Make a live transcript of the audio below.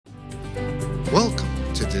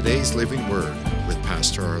today's Living Word with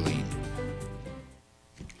Pastor Arlene.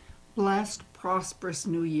 Blessed, prosperous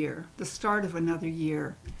new year, the start of another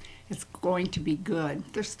year. It's going to be good.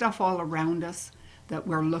 There's stuff all around us that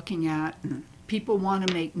we're looking at, and people want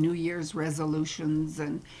to make New Year's resolutions,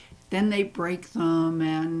 and then they break them,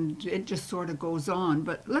 and it just sort of goes on.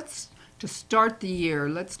 But to start the year,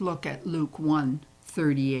 let's look at Luke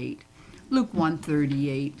 1:38. Luke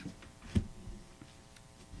 1:38.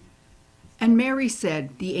 And Mary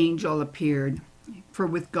said, the angel appeared, for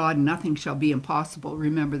with God nothing shall be impossible.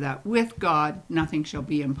 Remember that. With God nothing shall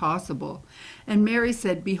be impossible. And Mary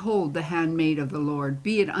said, behold, the handmaid of the Lord,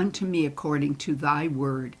 be it unto me according to thy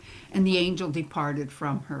word. And the angel departed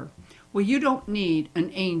from her. Well, you don't need an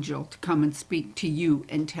angel to come and speak to you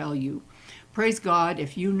and tell you. Praise God,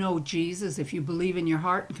 if you know Jesus, if you believe in your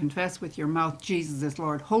heart and confess with your mouth Jesus is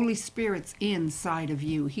Lord, Holy Spirit's inside of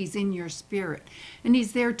you. He's in your spirit, and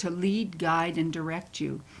he's there to lead, guide, and direct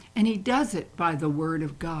you. And he does it by the word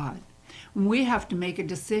of God. We have to make a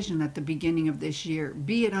decision at the beginning of this year.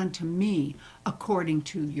 Be it unto me according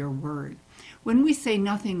to your word. When we say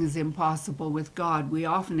nothing is impossible with God, we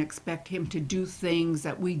often expect him to do things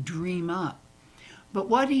that we dream up. But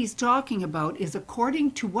what he's talking about is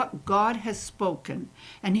according to what God has spoken.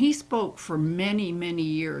 And he spoke for many, many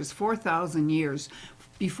years, 4,000 years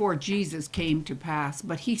before Jesus came to pass.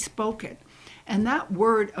 But he spoke it. And that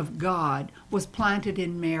word of God was planted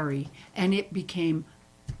in Mary, and it became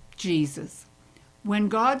Jesus. When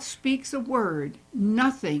God speaks a word,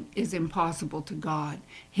 nothing is impossible to God.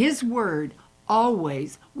 His word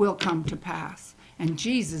always will come to pass. And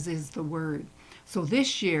Jesus is the word. So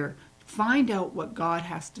this year, find out what God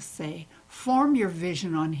has to say. Form your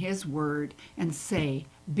vision on his word and say,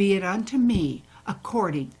 be it unto me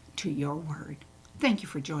according to your word. Thank you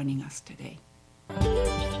for joining us today.